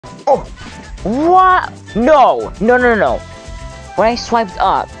Oh, what? No, no, no, no. When I swiped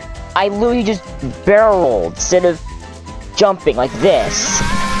up, I literally just barreled instead of jumping like this.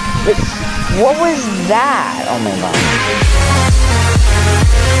 But what was that? Oh my god.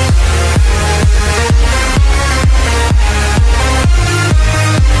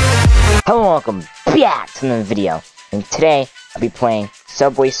 Hello and welcome back to another video. And today, I'll be playing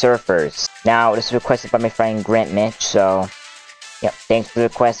Subway Surfers. Now, this was requested by my friend GrantMitch, so... Yep, thanks for the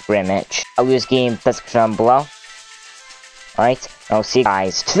request, GrantMitch. I'll leave this game in the description down below. Alright, I'll see you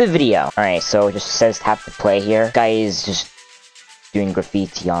guys to the video. Alright, so it just says tap to play here. Guy is just doing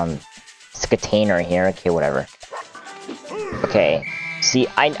graffiti on this container here. Okay, whatever. Okay. See,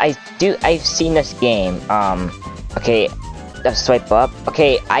 I've seen this game. Okay, let's swipe up.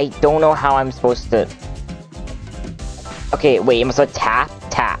 Okay, I don't know how I'm supposed to... Okay, wait, I'm supposed to tap,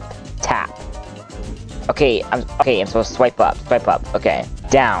 tap, tap. Okay, I'm supposed to swipe up, okay.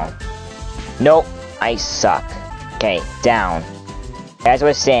 Down. Nope, I suck. Okay, down. As I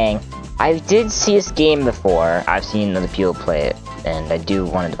was saying, I did see this game before. I've seen other people play it, and I do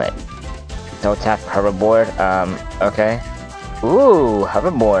want to play it. So tap hoverboard, okay. Ooh,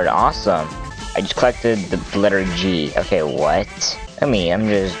 hoverboard, awesome. I just collected the letter G. Okay, what? I'm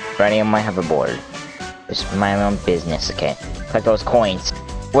just riding on my hoverboard. Just my own business, okay. Collect those coins.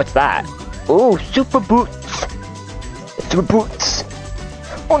 What's that? Ooh, super boots! Super boots!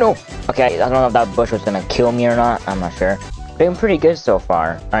 Oh no! Okay, I don't know if that bush was gonna kill me or not. I'm not sure. Doing pretty good so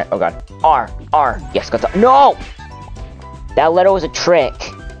far. Alright, oh god. R! Yes, got the- No! That letter was a trick.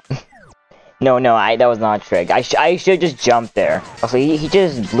 No, that was not a trick. I should just jump there. Also, he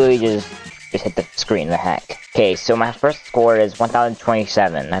just literally just hit the screen, the heck. Okay, so my first score is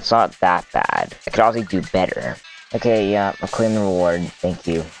 1027. That's not that bad. I could obviously do better. Okay, yeah, I'll claim the reward. Thank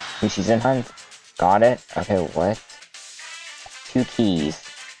you. New season hunt. Got it. Okay, what? 2 keys.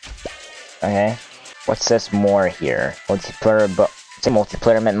 Okay. What's this more here? Multiplayer, but it's a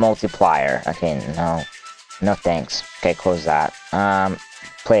multiplayer meant multiplier. Okay, no. No thanks. Okay, close that.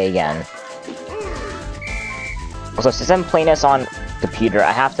 Play again. Also, since I'm playing this on computer,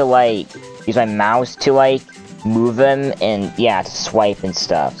 I have to, like, use my mouse to, like, move them and, yeah, to swipe and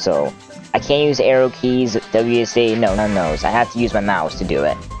stuff, so... I can't use arrow keys, WSA, no, none of those. I have to use my mouse to do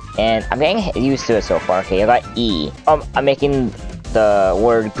it. And I'm getting used to it so far. Okay, I got E. I'm making the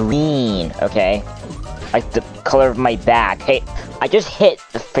word green, okay? Like the color of my back. Hey, I just hit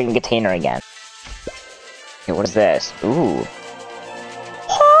the freaking container again. Okay, what is this? Ooh.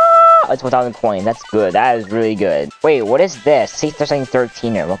 It's 1,000 coins. That's good. That is really good. Wait, what is this? See, there's something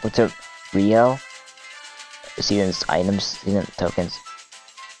 13 here. Welcome to Rio. Seasons, items, season tokens.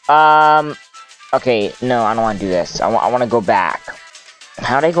 Okay, no, I don't want to do this. I want to go back.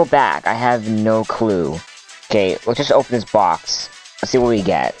 How do I go back? I have no clue. Okay, let's just open this box. Let's see what we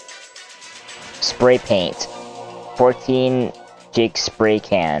get. Spray paint. 14 Jake spray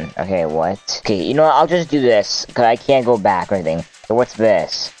can. Okay, what? Okay, you know what? I'll just do this, because I can't go back or anything. So what's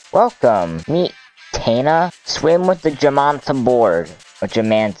this? Welcome. Meet Tana. Swim with the Jamanta board. Or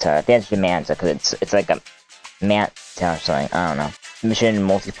Jamanta. I think it's Jamanta, because it's like a Manta or something. I don't know. Mission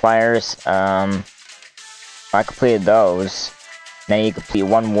multipliers, I completed those. Now you complete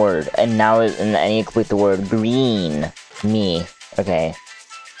one word, and then you complete the word green. Me. Okay.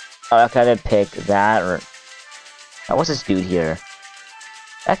 Oh, I gotta pick that, or... Oh, what's this dude here?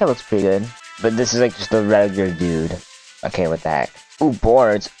 That guy looks pretty good. But this is like just a regular dude. Okay, what the heck? Ooh,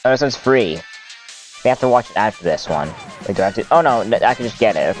 boards. Oh, this one's free. We have to watch it after this one. Wait, do I have to? Oh no, I can just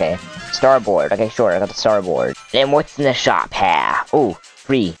get it, okay. Starboard. Okay, sure, I got the starboard. And what's in the shop here? Ooh,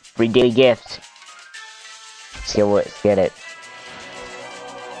 free daily gift. Let's get it.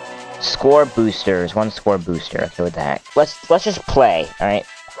 Score boosters. 1 score booster. Okay, what the heck? Let's just play, alright?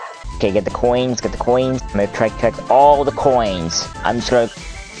 Okay, get the coins, I'm gonna try to collect all the coins. I'm just gonna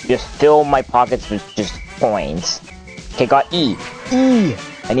fill my pockets with just coins. Okay, got E. E!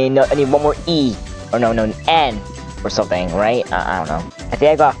 I need one more E. Or no, N. Or something, right? I don't know. I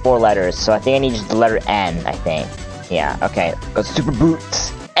think I got 4 letters, so I think I need just the letter N, I think. Yeah, okay. Go super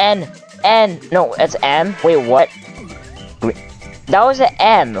boots. N! No, that's M? Wait, what? That was an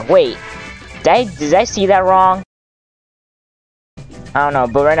M. Wait. Did I see that wrong? I don't know,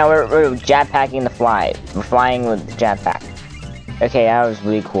 but right now we're jetpacking the fly. We're flying with the jetpack. Okay, that was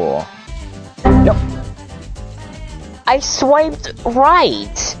really cool. Nope. I swiped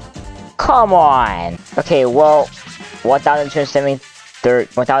right! Come on! Okay, well...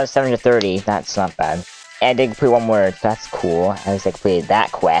 1,730, that's not bad. And I did complete 1 word, that's cool. At least I completed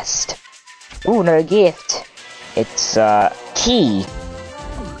that quest. Ooh, another gift! It's, key!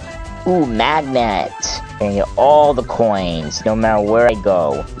 Ooh, magnet! Gonna get all the coins, no matter where I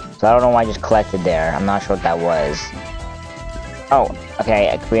go. So I don't know why I just collected there. I'm not sure what that was. Oh, okay,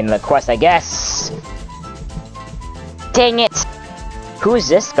 I completed the quest, I guess. Dang it! Who is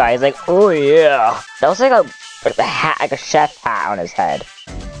this guy? He's like, oh yeah. That was like a hat, like a chef hat on his head.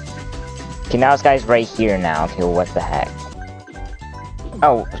 Okay, now this guy's right here now. Okay, well, what the heck?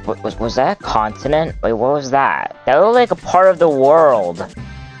 Oh, was that a continent? Wait, what was that? That looked like a part of the world.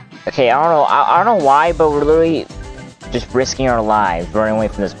 Okay, I don't know. I don't know why, but we're literally just risking our lives running away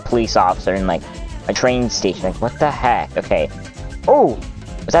from this police officer in like a train station. Like, what the heck? Okay. Oh,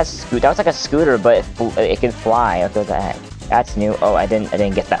 was that that was like a scooter, but it can fly. Okay, what the heck? That's new. Oh, I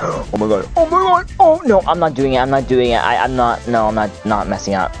didn't get that. Oh my god. Oh my god. Oh no, I'm not doing it. I'm not doing it. I'm not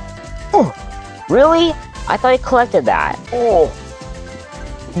messing up. Oh, really? I thought I collected that. Oh,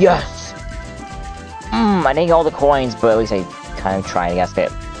 yes. I didn't get all the coins, but at least I kind of tried. I guess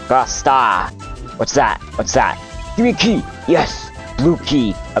it. Got a star. What's that? What's that? Give me a key. Yes. Blue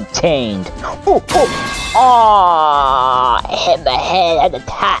key obtained. Oh, oh. Aww. I hit my head at the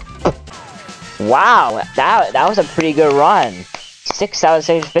top. Wow, that was a pretty good run. 6 out of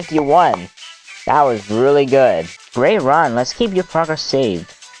 651. That was really good. Great run. Let's keep your progress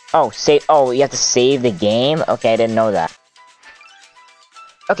saved. Oh, save. Oh, you have to save the game? Okay, I didn't know that.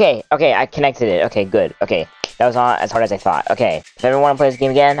 Okay, I connected it. Okay, good. Okay, that was not as hard as I thought. Okay, if I ever want to play this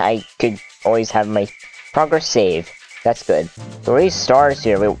game again, I could always have my progress saved. That's good. 3 stars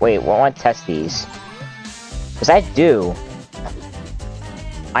here. Wait, I want to test these. What's that do?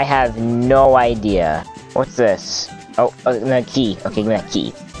 I have no idea. What's this? Oh, give me that key. Okay, give me that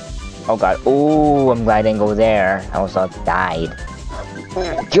key. Oh god. Oh, I'm glad I didn't go there. I almost died.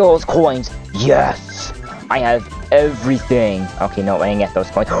 Kill those coins. Yes! I have everything. Okay, no, I didn't get those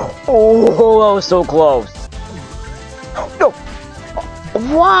coins. Oh, that was so close. No!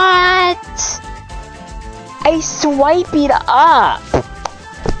 What? I swiped it up!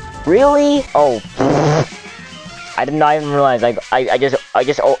 Really? Oh. I did not even realize, like, I just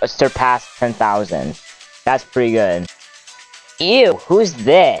surpassed 10,000. That's pretty good. Ew, who's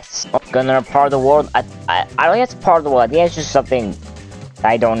this? Another part of the world? I don't think it's part of the world. I think it's just something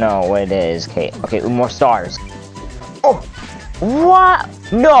I don't know what it is. Okay, more stars. Oh, what?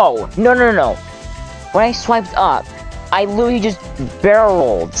 No. When I swiped up, I literally just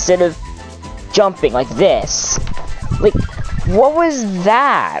barreled instead of jumping like this. Like, what was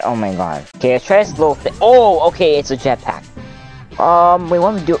that? Oh my god. Okay, let's try this little thing. Oh, okay, it's a jetpack. Wait,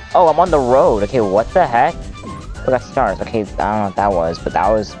 what am I doing? Oh, I'm on the road. Okay, what the heck? I got stars. Okay, I don't know what that was, but that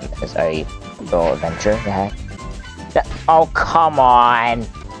was a little adventure. The heck? Oh, come on.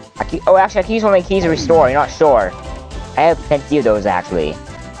 Actually, I can use one of my keys to restore. You're not sure. I have plenty of those, actually.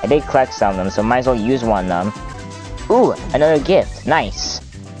 I did collect some of them, so might as well use one of them. Ooh, another gift. Nice.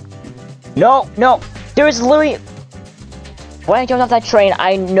 No. There's literally... When I jumped off that train,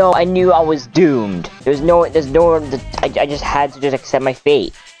 I knew I was doomed. I just had to just accept my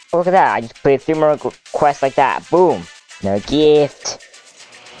fate. Oh, look at that, I just played 3 more quests like that. Boom. No gift.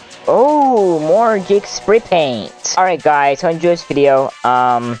 Oh, more Jake spray paint. Alright guys, hope you enjoyed this video.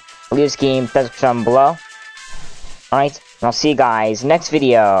 Leave this game down below. Alright, and I'll see you guys next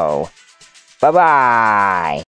video. Bye-bye.